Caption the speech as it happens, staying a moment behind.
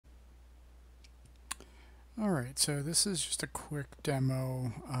Alright, so this is just a quick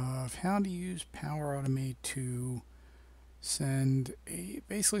demo of how to use Power Automate to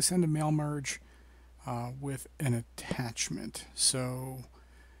basically send a mail merge with an attachment. So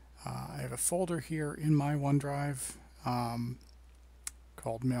I have a folder here in my OneDrive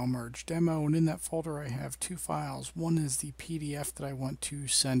called Mail Merge Demo, and in that folder I have two files. One is the PDF that I want to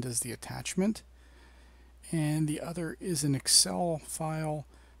send as the attachment, and the other is an Excel file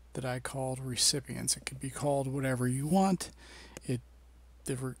that I called recipients. It could be called whatever you want.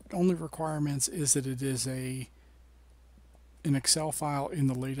 The only requirements is that it is an Excel file in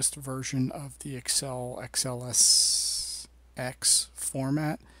the latest version of the Excel XLSX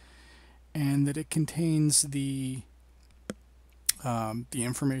format, and that it contains the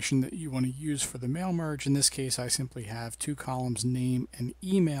information that you want to use for the mail merge. In this case, I simply have two columns, name and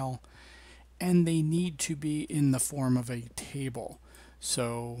email, and they need to be in the form of a table.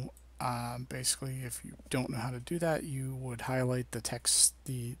 So basically, if you don't know how to do that, you would highlight the text,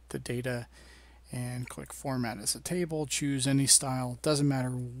 the data, and click Format as a Table. Choose any style. Doesn't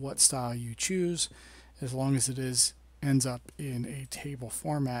matter what style you choose, as long as it ends up in a table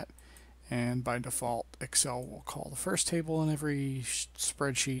format. And by default, Excel will call the first table in every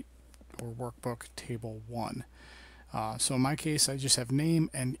spreadsheet or workbook Table 1. So in my case, I just have name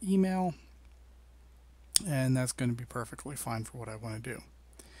and email, and that's going to be perfectly fine for what I want to do.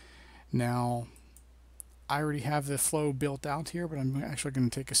 Now, I already have the flow built out here, but I'm actually going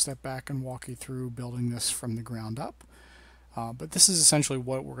to take a step back and walk you through building this from the ground up. But this is essentially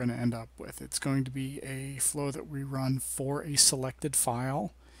what we're going to end up with. It's going to be a flow that we run for a selected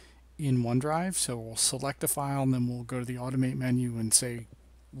file in OneDrive. So we'll select a file, and then we'll go to the Automate menu and say,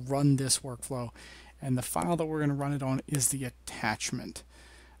 run this workflow. And the file that we're going to run it on is the attachment.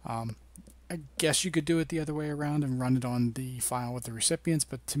 I guess you could do it the other way around and run it on the file with the recipients,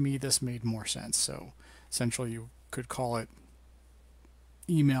 but to me this made more sense. So essentially you could call it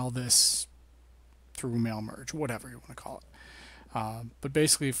email this through mail merge, whatever you want to call it. But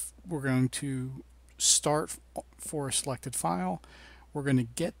basically, if we're going to start for a selected file, we're going to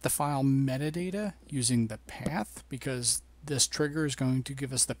get the file metadata using the path, because this trigger is going to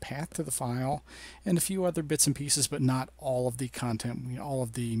give us the path to the file and a few other bits and pieces, but not all of the content, all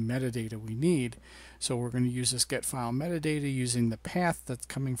of the metadata we need. So we're going to use this get file metadata using the path that's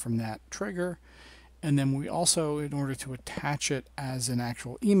coming from that trigger. And then we also, in order to attach it as an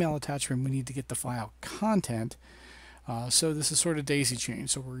actual email attachment, we need to get the file content. So this is sort of daisy chain.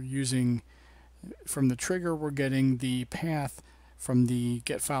 So we're using, from the trigger, we're getting the path. From the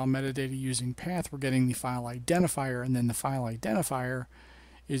get file metadata using path, we're getting the file identifier, and then the file identifier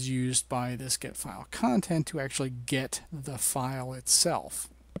is used by this get file content to actually get the file itself,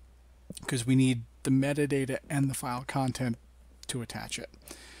 because we need the metadata and the file content to attach it.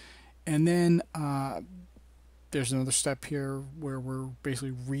 And then there's another step here where we're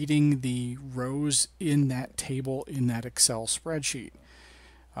basically reading the rows in that table in that Excel spreadsheet.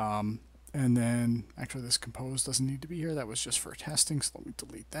 And then, actually this compose doesn't need to be here, that was just for testing, so let me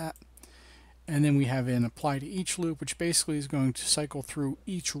delete that. And then we have an apply to each loop, which basically is going to cycle through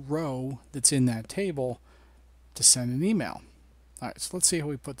each row that's in that table to send an email. Alright, so let's see how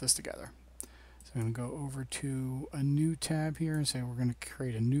we put this together. So I'm going to go over to a new tab here and say we're going to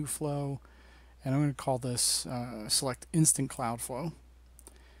create a new flow, and I'm going to call this select instant cloud flow.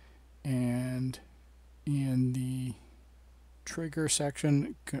 And in the trigger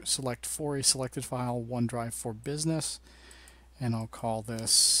section, select for a selected file OneDrive for Business, and I'll call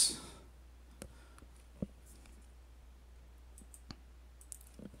this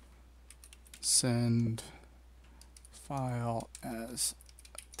send file as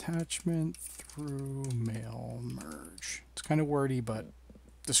attachment through mail merge. It's kind of wordy but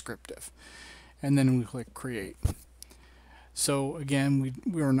descriptive. And then we click create. So again,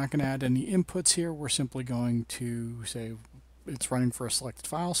 we're not going to add any inputs here. We're simply going to say it's running for a selected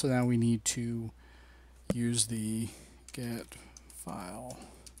file, so now we need to use the get file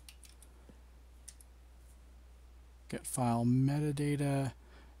metadata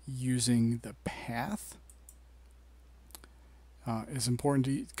using the path. Is important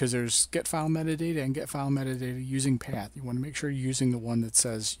because there's get file metadata and get file metadata using path. You want to make sure you're using the one that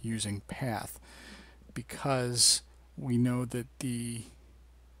says using path, because we know that the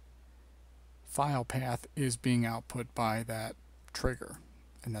file path is being output by that trigger,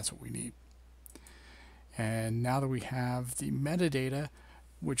 and that's what we need. And now that we have the metadata,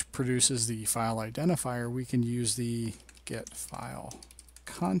 which produces the file identifier, we can use the get file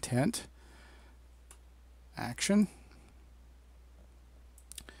content action,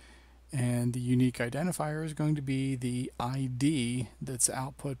 and the unique identifier is going to be the ID that's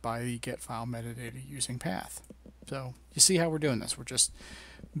output by the get file metadata using path. So you see how we're doing this. We're just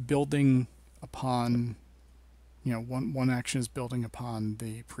building upon, one action is building upon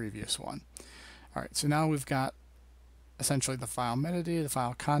the previous one. All right, so now we've got essentially the file metadata, the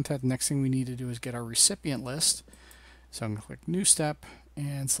file content. The next thing we need to do is get our recipient list. So I'm going to click New Step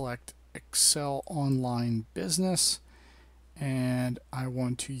and select Excel Online Business, and I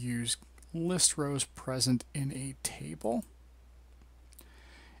want to use list rows present in a table.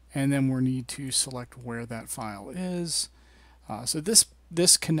 And then we need to select where that file is. So this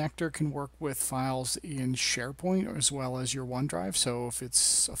connector can work with files in SharePoint as well as your OneDrive. So if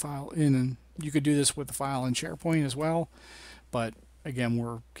it's a file in, you could do this with a file in SharePoint as well. But again,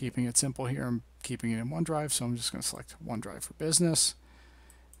 we're keeping it simple here. I'm keeping it in OneDrive, so I'm just going to select OneDrive for Business.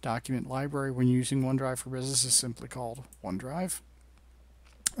 Document library when using OneDrive for Business is simply called OneDrive.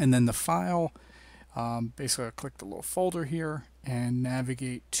 And then the file, basically I'll click the little folder here and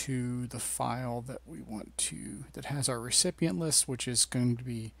navigate to the file that we want to, that has our recipient list, which is going to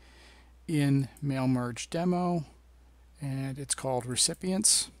be in mail merge demo, and it's called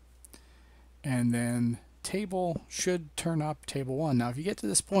recipients. And then table should turn up table 1. Now if you get to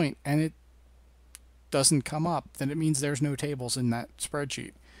this point and it doesn't come up, then it means there's no tables in that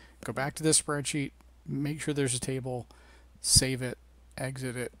spreadsheet. Go back to this spreadsheet, make sure there's a table, save it,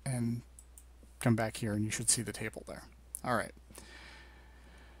 exit it, and come back here and you should see the table there. All right.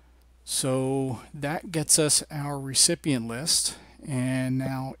 So that gets us our recipient list, and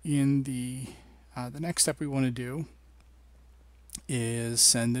now in the next step we want to do is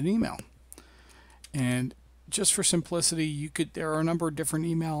send an email. And just for simplicity, there are a number of different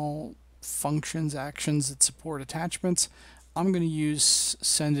email functions, actions that support attachments. I'm going to use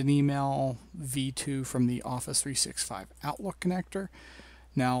send an email v2 from the Office 365 Outlook connector.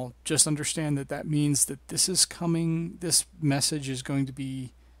 Now just understand that that means that this message is going to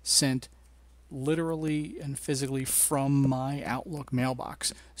be sent literally and physically from my Outlook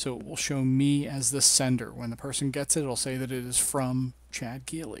mailbox. So it will show me as the sender. When the person gets it, it'll say that it is from Chad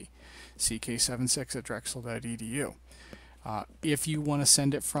Geely, ck76@drexel.edu. If you want to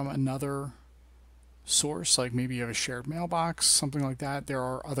send it from another source, like maybe you have a shared mailbox, something like that, there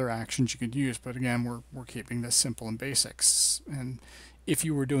are other actions you could use, but again, we're keeping this simple and basics. And if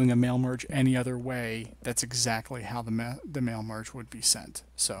you were doing a mail merge any other way, that's exactly how the mail merge would be sent.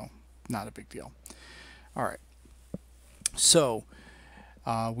 So not a big deal. All right, so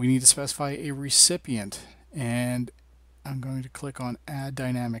we need to specify a recipient, and I'm going to click on Add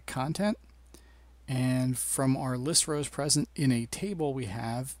Dynamic Content, and from our list rows present in a table we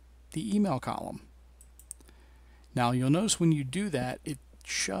have the email column. Now you'll notice when you do that, it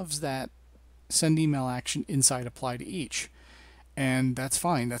shoves that send email action inside apply to each, and that's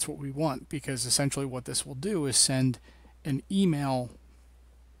fine. That's what we want, because essentially what this will do is send an email.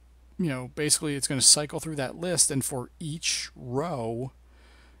 Basically it's going to cycle through that list, and for each row,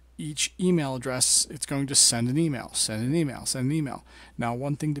 each email address, it's going to send an email, send an email, send an email. Now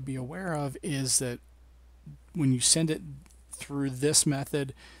one thing to be aware of is that when you send it through this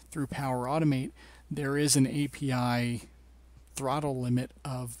method, through Power Automate, there is an API throttle limit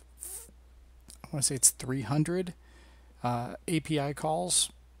of, I want to say it's 300 API calls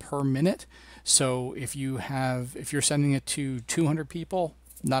per minute. So if you're sending it to 200 people,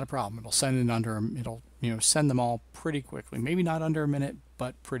 not a problem. It'll send it it'll send them all pretty quickly. Maybe not under a minute,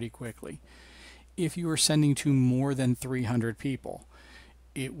 but pretty quickly. If you are sending to more than 300 people,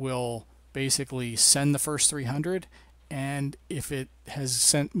 it will basically send the first 300, and if it has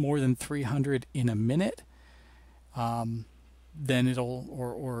sent more than 300 in a minute, then it'll,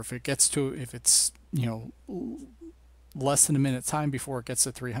 or if it's less than a minute time before it gets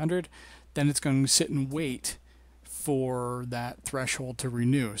to 300, then it's going to sit and wait for that threshold to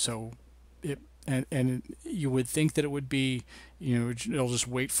renew. So you would think that it would be, it'll just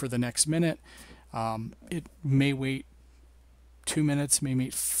wait for the next minute. It may wait 2 minutes, may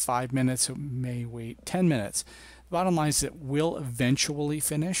wait 5 minutes, it may wait 10 minutes. The bottom line is it will eventually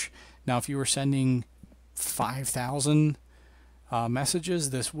finish. Now if you were sending 5,000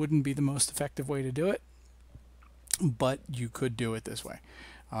 messages, this wouldn't be the most effective way to do it, but you could do it this way.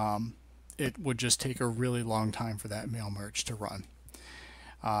 It would just take a really long time for that mail merge to run.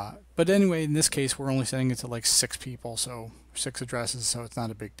 But anyway, in this case, we're only sending it to like 6 people, so 6 addresses, so it's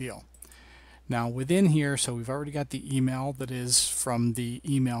not a big deal. Now within here, so we've already got the email that is from the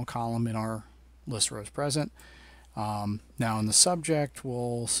email column in our list rows present. Now in the subject,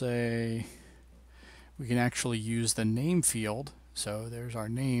 we'll say we can actually use the name field. So there's our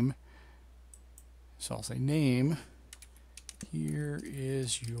name. So I'll say name here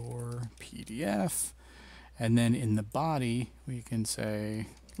is your PDF. And then in the body, we can say,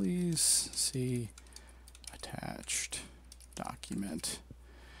 please see attached document.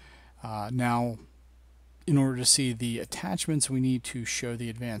 Now, in order to see the attachments, we need to show the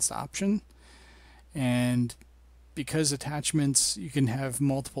advanced option. And because attachments, you can have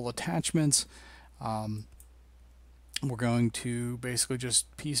multiple attachments, we're going to basically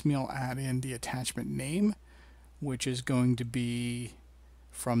just piecemeal add in the attachment name, which is going to be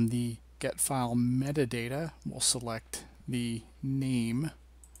from the get file metadata. We'll select the name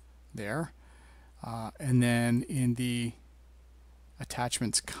there. And then in the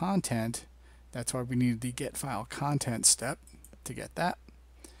attachments content, that's why we need the get file content step to get that.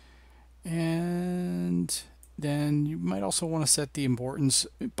 And then you might also want to set the importance.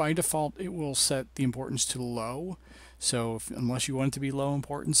 By default, it will set the importance to low. So unless you want it to be low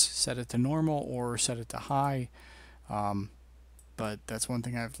importance, set it to normal or set it to high. But that's one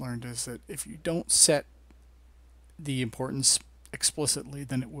thing I've learned, is that if you don't set the importance explicitly,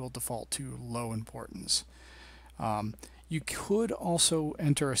 then it will default to low importance. You could also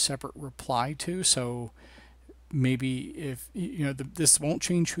enter a separate reply to, so maybe if this won't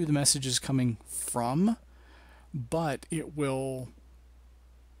change who the message is coming from, but it will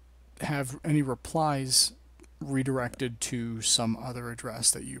have any replies redirected to some other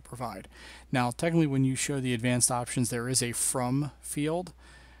address that you provide. Now, technically, when you show the advanced options, there is a from field.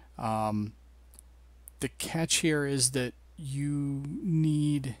 The catch here is that you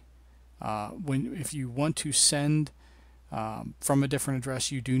need, if you want to send from a different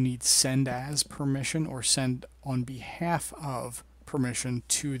address, you do need send as permission or send on behalf of permission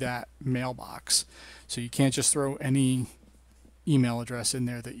to that mailbox. So you can't just throw any email address in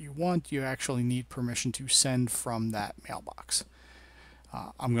there that you want. You actually need permission to send from that mailbox.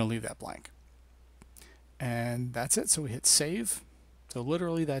 I'm going to leave that blank. And that's it. So we hit save. So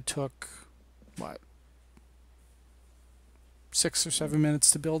literally that took, what, 6 or 7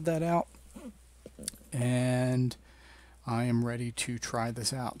 minutes to build that out. And I am ready to try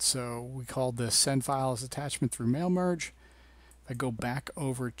this out. So we called this send file as attachment through mail merge. If I go back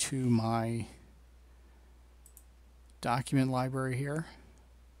over to my document library here,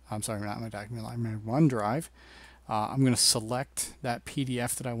 I'm sorry, not my document library, my OneDrive, I'm going to select that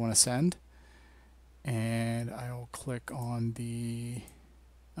PDF that I want to send, and I will click on the,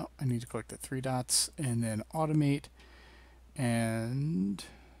 I need to click the 3 dots and then automate, and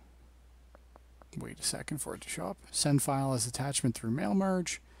wait a second for it to show up. Send file as attachment through mail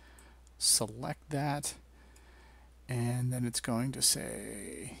merge, select that, and then it's going to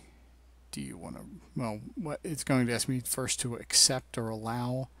say, do you want to, well, what it's going to ask me first to accept or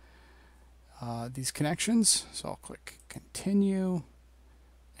allow these connections. So I'll click continue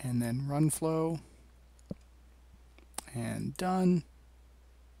and then run flow and done.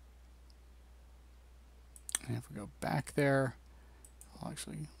 And if we go back there,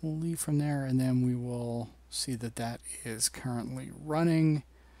 we'll leave from there, and then we will see that that is currently running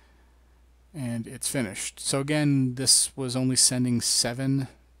and it's finished. So again, this was only sending 7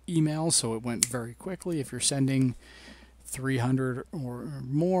 emails, so it went very quickly. If you're sending 300 or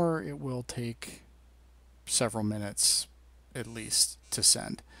more, it will take several minutes at least to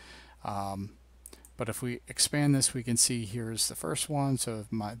send. But if we expand this, we can see here's the first one. So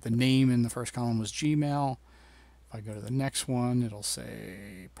if the name in the first column was Gmail, if I go to the next one, it'll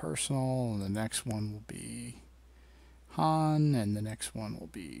say personal, and the next one will be Han, and the next one will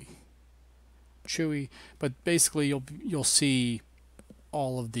be Chewy. But basically, you'll see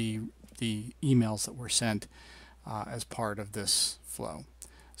all of the emails that were sent as part of this flow.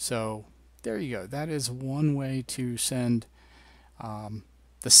 So there you go. That is one way to send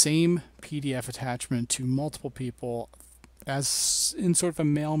the same PDF attachment to multiple people as in sort of a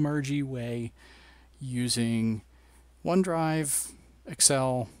mail mergey way using OneDrive,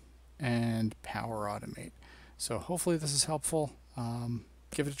 Excel, and Power Automate. So hopefully this is helpful.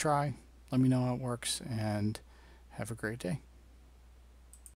 Give it a try. Let me know how it works, and have a great day.